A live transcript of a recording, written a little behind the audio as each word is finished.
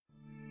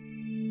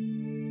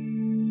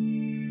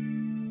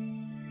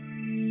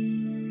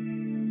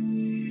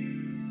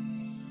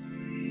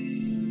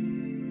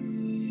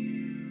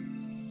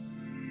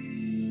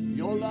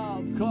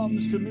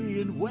comes to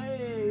me in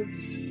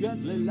waves,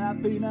 gently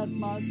lapping at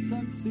my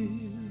senses.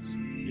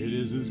 It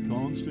is as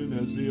constant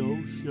as the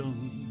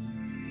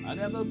ocean, an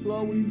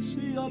ever-flowing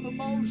sea of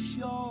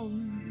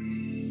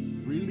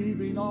emotions,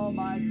 relieving all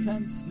my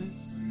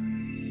tenseness.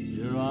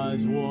 Your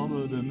eyes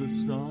warmer than the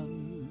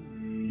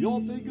sun, your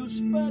fingers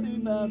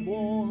spreading that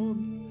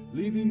warmth,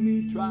 leaving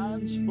me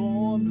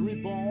transformed,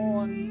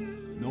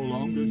 reborn, no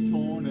longer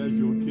torn as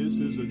your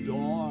kisses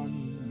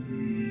adorn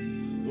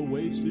the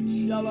wasted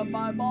shell of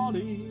my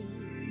body,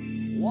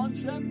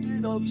 once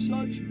emptied of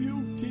such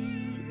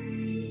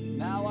beauty.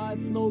 Now I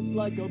float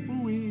like a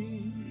buoy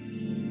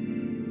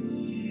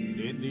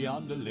in the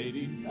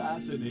undulating,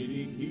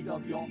 fascinating heat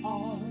of your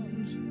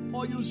arms.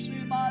 For you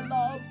see, my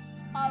love,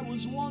 I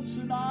was once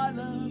an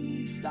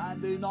island,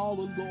 standing all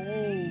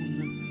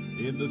alone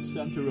in the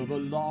center of a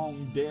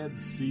long dead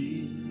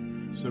sea,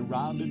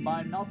 surrounded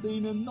by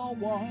nothing and no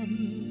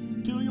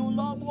one, till your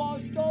love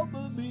washed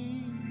over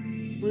me,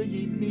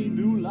 bringing me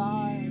new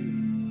life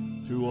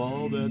to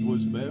all that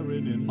was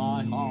barren in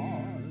my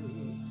heart.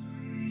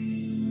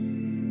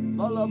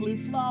 The lovely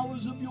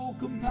flowers of your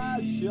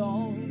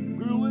compassion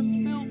grew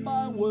and filled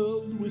my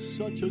world with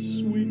such a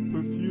sweet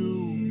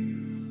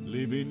perfume,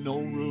 leaving no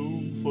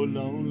room for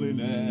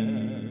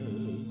loneliness.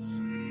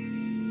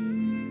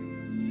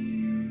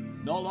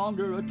 No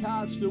longer a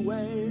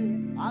castaway,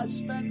 I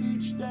spend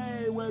each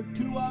day where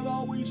two are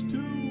always two,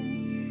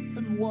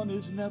 and one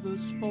is never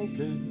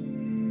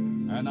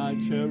spoken. And I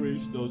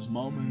cherish those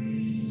moments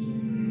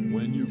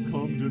when you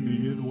come to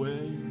me in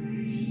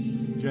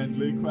waves,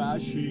 gently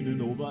crashing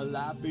and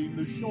overlapping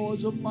the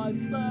shores of my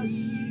flesh,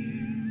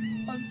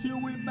 until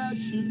we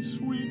mesh in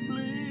sweet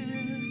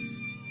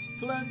bliss,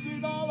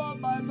 cleansing all of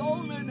my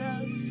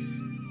loneliness,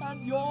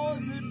 and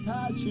yours in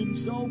passion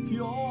so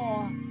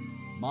pure,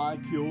 my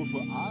cure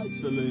for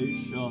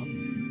isolation,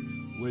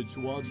 which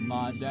was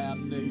my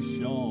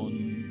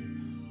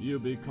damnation. You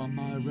become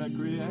my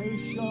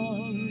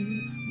recreation,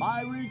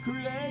 my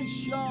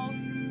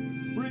recreation,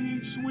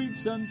 bringing sweet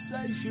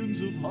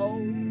sensations of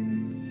hope,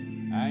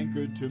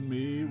 anchored to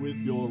me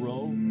with your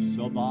ropes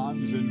of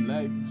arms and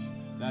legs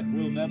that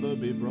will never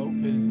be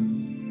broken.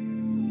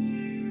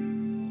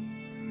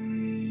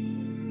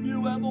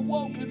 You have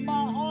awoken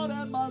my heart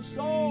and my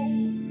soul,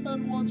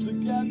 and once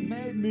again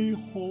made me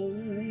whole.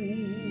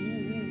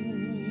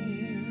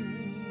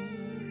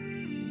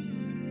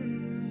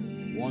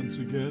 Once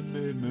again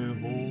made me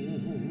whole.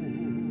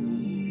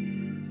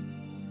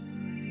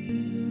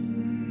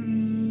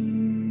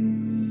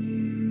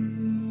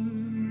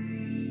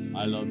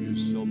 I love you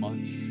so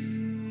much,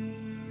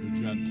 your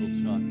gentle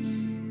touch,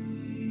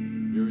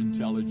 your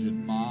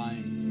intelligent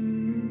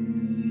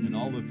mind, and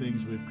all the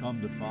things we've come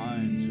to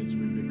find since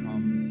we've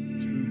become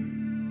two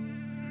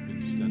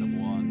instead of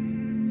one.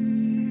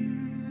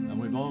 And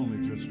we've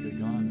only just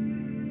begun.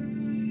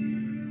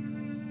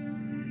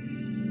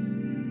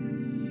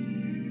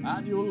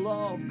 And your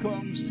love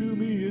comes to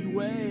me in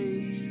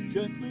waves,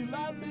 gently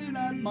lapping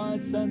at my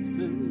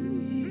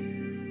senses.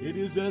 It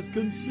is as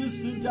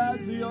consistent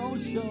as the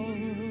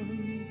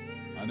ocean,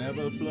 an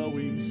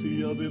ever-flowing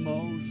sea of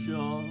emotions,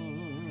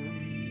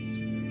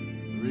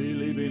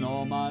 relieving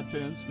all my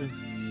tenseness.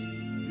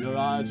 Your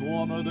eyes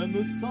warmer than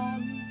the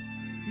sun,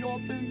 your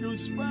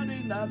fingers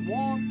spreading that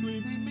warmth,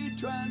 leaving me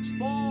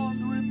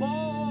transformed,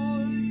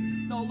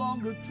 reborn, no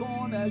longer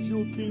torn as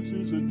your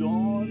kisses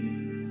adorn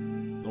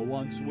the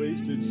once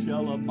wasted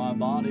shell of my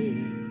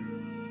body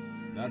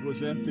that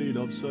was emptied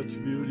of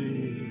such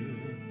beauty.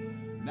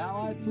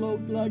 Now I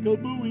float like a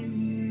buoy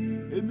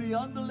in the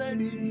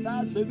undulating,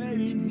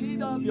 fascinating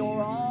heat of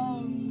your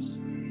arms.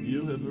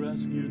 You have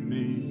rescued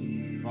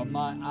me from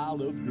my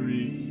isle of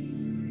grief,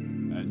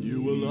 and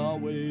you will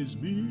always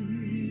be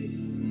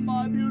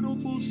my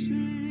beautiful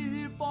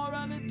sea for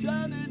an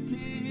eternity.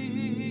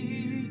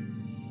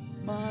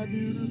 My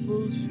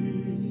beautiful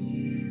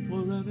sea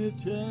for an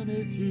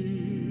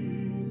eternity.